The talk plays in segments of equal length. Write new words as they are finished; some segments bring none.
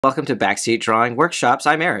Welcome to Backseat Drawing Workshops.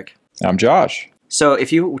 I'm Eric. I'm Josh. So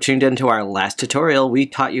if you tuned into our last tutorial, we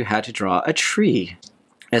taught you how to draw a tree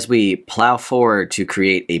as we plow forward to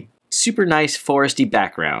create a super nice foresty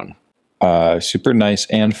background. Super nice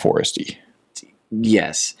and foresty.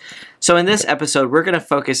 Yes. So in this episode, we're going to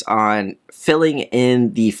focus on filling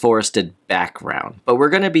in the forested background, but we're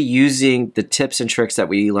going to be using the tips and tricks that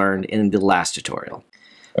we learned in the last tutorial.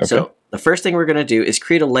 Okay. So the first thing we're going to do is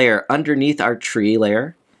create a layer underneath our tree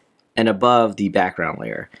layer and above the background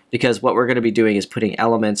layer, because what we're going to be doing is putting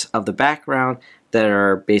elements of the background that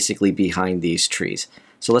are basically behind these trees.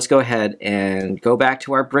 So let's go ahead and go back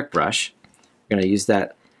to our brick brush. We're going to use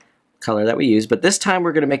that color that we used, but this time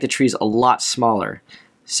we're going to make the trees a lot smaller.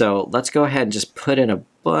 So let's go ahead and just put in a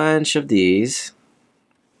bunch of these.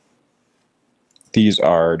 These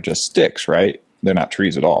are just sticks, right? They're not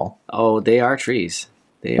trees at all. Oh, they are trees.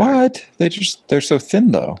 They what? Are. They're so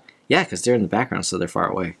thin though. Yeah, because they're in the background, so they're far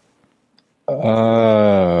away.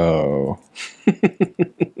 Oh.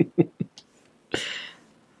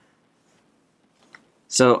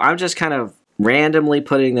 So I'm just kind of randomly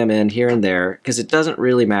putting them in here and there because it doesn't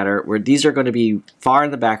really matter where these are going to be far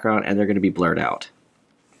in the background and they're going to be blurred out.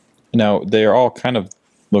 Now, they all kind of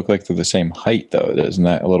look like they're the same height though. Isn't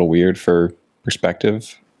that a little weird for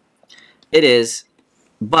perspective? It is,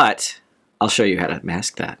 but I'll show you how to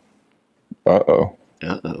mask that. Uh-oh.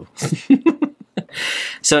 Uh-oh.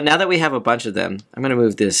 So now that we have a bunch of them, I'm going to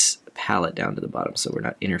move this palette down to the bottom so we're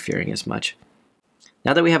not interfering as much.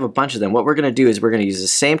 Now that we have a bunch of them, what we're going to do is we're going to use the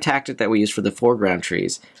same tactic that we used for the foreground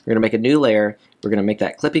trees. We're going to make a new layer. We're going to make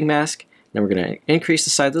that clipping mask. Then we're going to increase the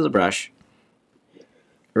size of the brush.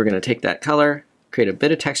 We're going to take that color, create a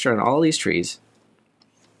bit of texture on all these trees.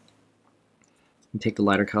 And take the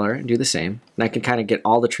lighter color and do the same. And I can kind of get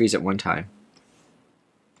all the trees at one time.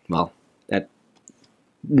 Well, at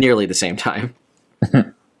nearly the same time.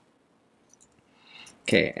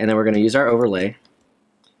 Okay, and then we're going to use our overlay,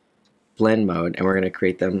 blend mode, and we're going to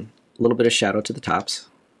create them a little bit of shadow to the tops.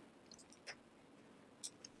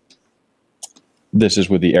 This is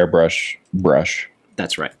with the airbrush brush.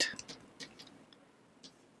 That's right.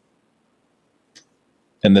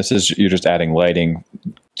 And this is, you're just adding lighting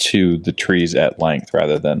to the trees at length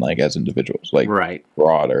rather than like as individuals, like right.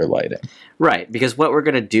 Broader lighting. Right, because what we're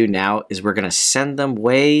going to do now is we're going to send them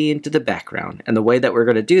way into the background. And the way that we're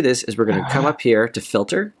going to do this is we're going to come up here to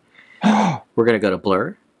filter. We're going to go to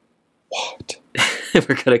blur. What? We're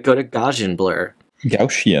going to go to Gaussian Blur.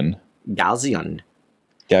 Gaussian. Gaussian.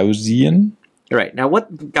 Gaussian? Right. Now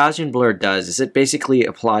what Gaussian Blur does is it basically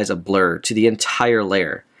applies a blur to the entire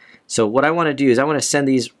layer. So what I want to do is I want to send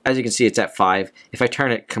these, as you can see, it's at 5. If I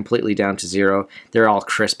turn it completely down to 0, they're all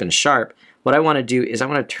crisp and sharp. What I want to do is I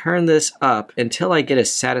want to turn this up until I get a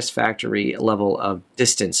satisfactory level of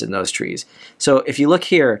distance in those trees. So if you look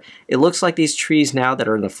here, it looks like these trees now that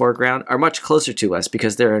are in the foreground are much closer to us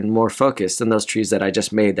because they're in more focus than those trees that I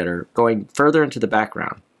just made that are going further into the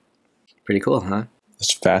background. Pretty cool, huh?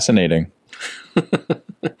 It's fascinating.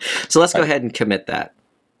 So let's go ahead and commit that.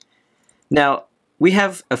 Now, we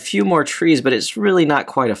have a few more trees, but it's really not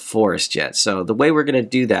quite a forest yet. So the way we're going to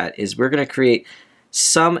do that is we're going to create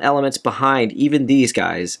some elements behind even these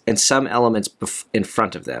guys and some elements in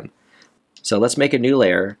front of them. So let's make a new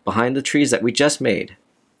layer behind the trees that we just made,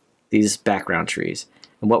 these background trees.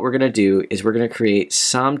 And what we're going to do is we're going to create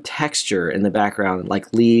some texture in the background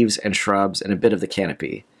like leaves and shrubs and a bit of the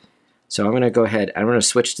canopy. So I'm going to go ahead, I'm going to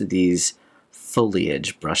switch to these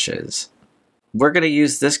foliage brushes. We're going to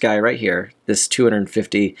use this guy right here, this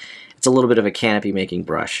 250. It's a little bit of a canopy making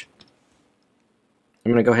brush.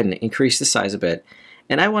 I'm going to go ahead and increase the size a bit.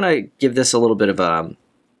 And I want to give this a little bit of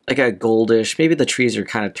like a goldish, maybe the trees are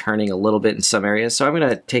kind of turning a little bit in some areas. So I'm going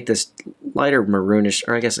to take this lighter maroonish,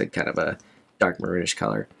 or I guess a kind of a dark maroonish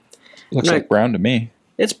color. Looks like brown to me.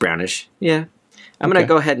 It's brownish, yeah. I'm going to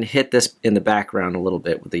go ahead and hit this in the background a little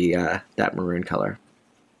bit with the that maroon color.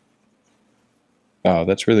 Oh,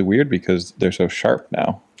 that's really weird because they're so sharp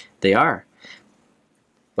now. They are.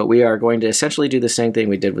 But we are going to essentially do the same thing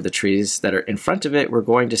we did with the trees that are in front of it. We're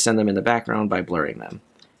going to send them in the background by blurring them.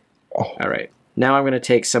 Oh. All right. Now I'm going to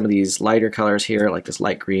take some of these lighter colors here, like this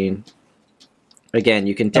light green. Again,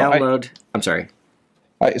 you can download... I'm sorry.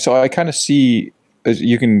 So I kind of see...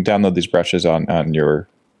 You can download these brushes on your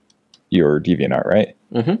DeviantArt, right?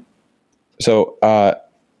 Mm-hmm. So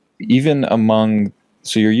even among...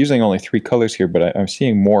 So you're using only 3 colors here, but I'm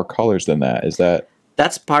seeing more colors than that. Is that...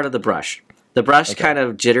 That's part of the brush. The brush kind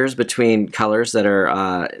of jitters between colors that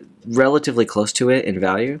are relatively close to it in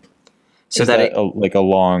value. So is that like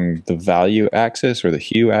along the value axis or the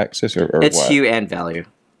hue axis or it's what? Hue and value.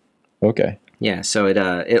 Okay. Yeah, so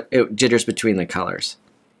it jitters between the colors.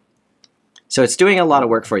 So it's doing a lot of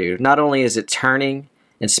work for you. Not only is it turning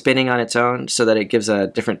and spinning on its own so that it gives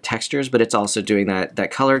different textures, but it's also doing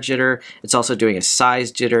that color jitter. It's also doing a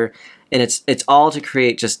size jitter, and it's all to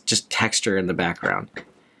create just texture in the background.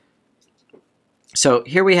 So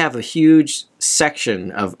here we have a huge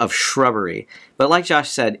section of shrubbery, but like Josh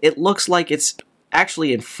said, it looks like it's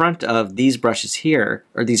actually in front of these brushes here,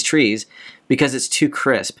 or these trees, because it's too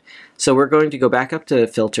crisp. So we're going to go back up to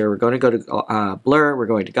filter, we're going to go to blur, we're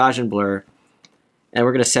going to Gaussian blur, and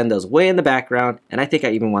we're going to send those way in the background, and I think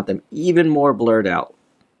I even want them even more blurred out.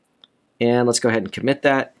 And let's go ahead and commit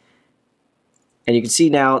that. And you can see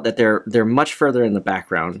now that they're much further in the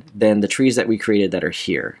background than the trees that we created that are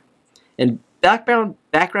here. And background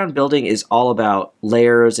building is all about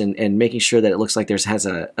layers and making sure that it looks like has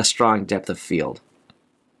a strong depth of field.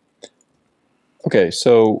 Okay,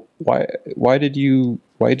 so why didn't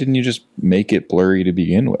you just make it blurry to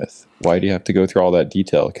begin with? Why do you have to go through all that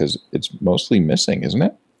detail? Because it's mostly missing, isn't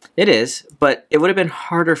it? It is, but it would have been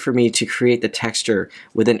harder for me to create the texture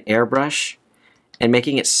with an airbrush and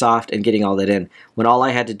making it soft and getting all that in, when all I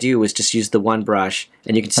had to do was just use the one brush,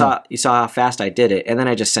 and you saw how fast I did it, and then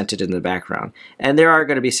I just sent it in the background. And there are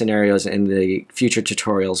going to be scenarios in the future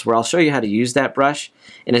tutorials where I'll show you how to use that brush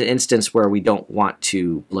in an instance where we don't want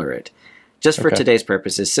to blur it. Just for today's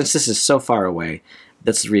purposes, since this is so far away,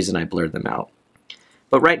 that's the reason I blurred them out.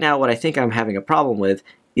 But right now, what I think I'm having a problem with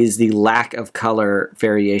is the lack of color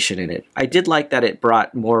variation in it. I did like that it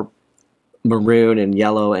brought more maroon and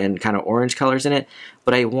yellow and kind of orange colors in it,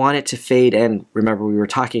 but I want it to fade in. Remember, we were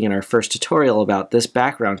talking in our first tutorial about this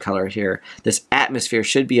background color here. This atmosphere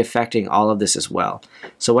should be affecting all of this as well.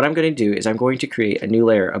 So what I'm going to do is I'm going to create a new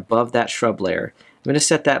layer above that shrub layer. I'm going to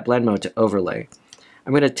set that blend mode to overlay.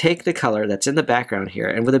 I'm going to take the color that's in the background here,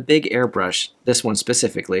 and with a big airbrush, this one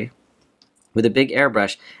specifically, with a big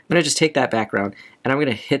airbrush, I'm going to just take that background and I'm going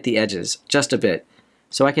to hit the edges just a bit,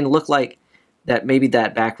 so I can look like that maybe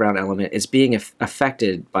that background element is being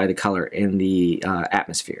affected by the color in the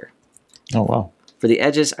atmosphere. Oh, wow. For the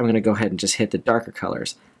edges, I'm going to go ahead and just hit the darker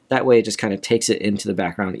colors. That way it just kind of takes it into the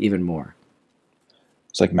background even more.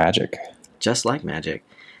 It's like magic. Just like magic.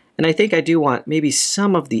 And I think I do want maybe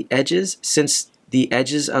some of the edges, since the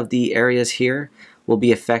edges of the areas here will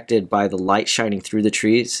be affected by the light shining through the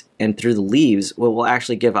trees and through the leaves, will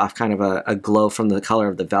actually give off kind of a glow from the color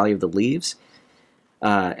of the value of the leaves.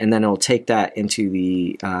 And then it'll take that into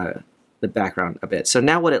the background a bit. So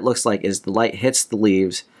now what it looks like is the light hits the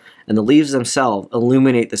leaves, and the leaves themselves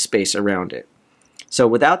illuminate the space around it. So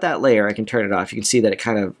without that layer, I can turn it off. You can see that it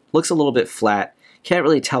kind of looks a little bit flat. Can't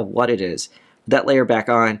really tell what it is. With that layer back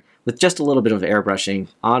on, with just a little bit of airbrushing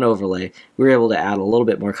on overlay, we were able to add a little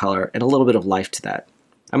bit more color and a little bit of life to that.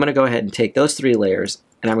 I'm going to go ahead and take those three layers,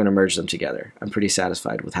 and I'm going to merge them together. I'm pretty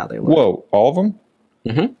satisfied with how they look. Whoa, all of them?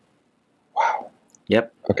 Mm-hmm. Wow.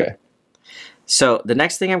 Yep. Okay. So the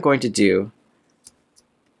next thing I'm going to do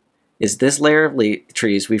is this layer of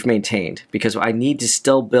trees we've maintained, because I need to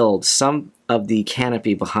still build some of the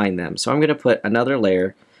canopy behind them. So I'm going to put another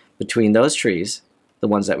layer between those trees, the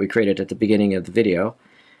ones that we created at the beginning of the video,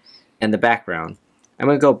 and the background. I'm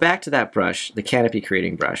going to go back to that brush, the canopy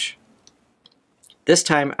creating brush. This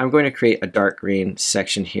time I'm going to create a dark green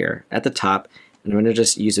section here at the top, and I'm going to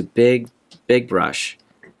just use a big brush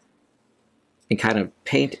and kind of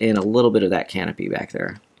paint in a little bit of that canopy back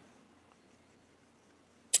there.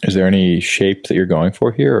 Is there any shape that you're going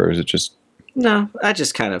for here, or is it just... No, I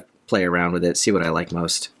just kind of play around with it, see what I like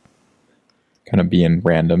most. Kind of being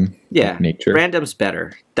random. Yeah, like nature. Random's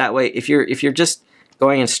better. That way, if you're just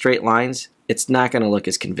going in straight lines, it's not going to look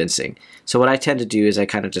as convincing. So what I tend to do is I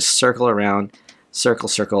kind of just circle around,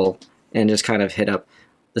 circle, and just kind of hit up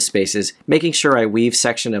the spaces, making sure I weave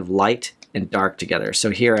section of light and dark together. So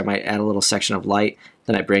here I might add a little section of light,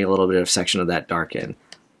 then I bring a little bit of section of that dark in.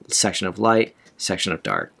 Section of light, section of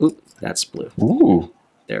dark. Oop, that's blue. Ooh.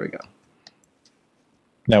 There we go.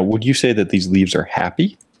 Now, would you say that these leaves are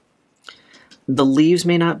happy? The leaves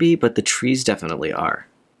may not be, but the trees definitely are.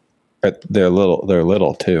 They're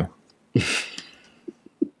little too.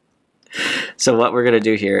 So what we're going to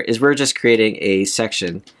do here is we're just creating a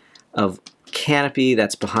section of canopy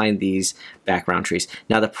that's behind these background trees.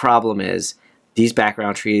 Now the problem is these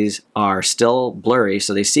background trees are still blurry,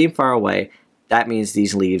 so they seem far away. That means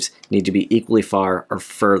these leaves need to be equally far or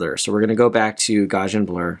further. So we're going to go back to Gaussian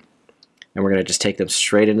Blur, and we're going to just take them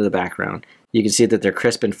straight into the background. You can see that they're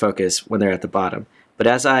crisp in focus when they're at the bottom. But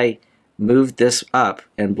as I move this up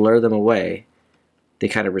and blur them away, they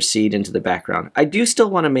kind of recede into the background. I do still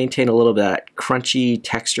want to maintain a little bit of that crunchy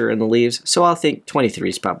texture in the leaves, so I'll think 23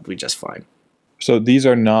 is probably just fine. So these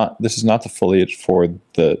are not. This is not the foliage for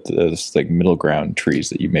this like middle ground trees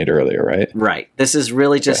that you made earlier, right? Right. This is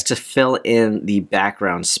really just to fill in the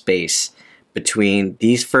background space between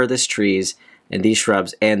these furthest trees and these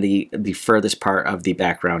shrubs and the furthest part of the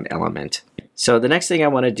background element. So the next thing I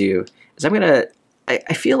want to do is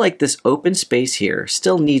I feel like this open space here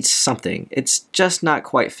still needs something. It's just not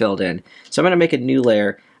quite filled in. So I'm going to make a new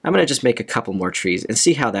layer. I'm going to just make a couple more trees and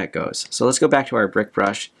see how that goes. So let's go back to our brick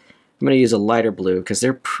brush. I'm going to use a lighter blue because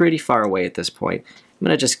they're pretty far away at this point. I'm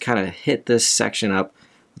going to just kind of hit this section up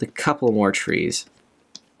with a couple more trees.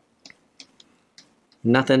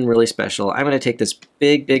 Nothing really special. I'm going to take this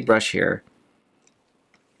big brush here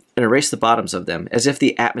and erase the bottoms of them as if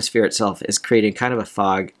the atmosphere itself is creating kind of a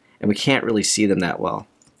fog and we can't really see them that well.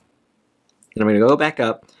 And I'm going to go back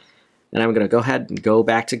up and I'm going to go ahead and go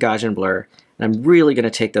back to Gaussian Blur, and I'm really going to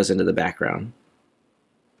take those into the background.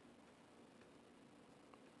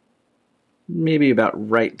 Maybe about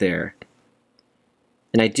right there.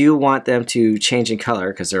 And I do want them to change in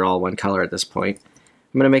color because they're all one color at this point.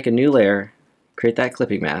 I'm going to make a new layer, create that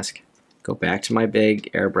clipping mask, go back to my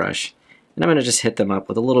big airbrush, and I'm going to just hit them up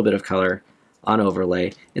with a little bit of color on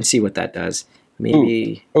overlay and see what that does.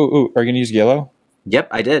 Maybe. Ooh, are you going to use yellow? Yep,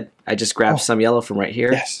 I did. I just grabbed some yellow from right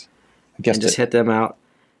here. Yes. I guessed and just hit them out.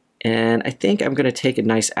 And I think I'm going to take a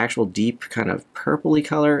nice actual deep kind of purpley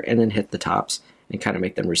color and then hit the tops and kind of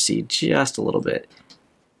make them recede just a little bit.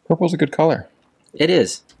 Purple's a good color. It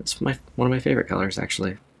is. It's one of my favorite colors,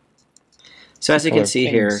 actually. So as you can see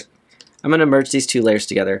here, I'm going to merge these two layers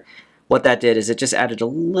together. What that did is it just added a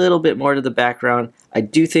little bit more to the background. I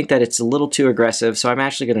do think that it's a little too aggressive, so I'm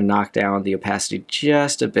actually going to knock down the opacity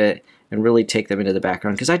just a bit and really take them into the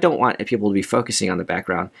background because I don't want people to be focusing on the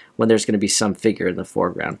background when there's going to be some figure in the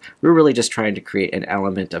foreground. We're really just trying to create an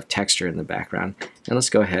element of texture in the background. And let's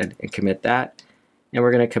go ahead and commit that. And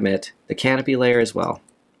we're going to commit the canopy layer as well.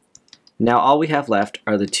 Now all we have left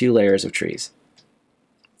are the two layers of trees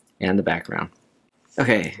and the background.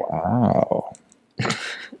 Okay. Wow.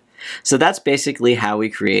 So that's basically how we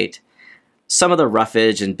create some of the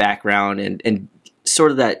roughage and background and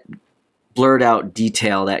sort of that blurred out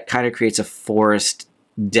detail that kind of creates a forest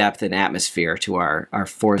depth and atmosphere to our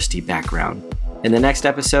foresty background. In the next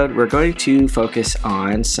episode, we're going to focus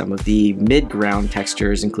on some of the mid-ground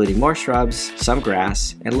textures, including more shrubs, some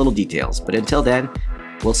grass, and little details. But until then,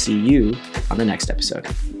 we'll see you on the next episode.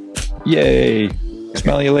 Yay! Okay.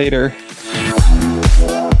 Smell you later.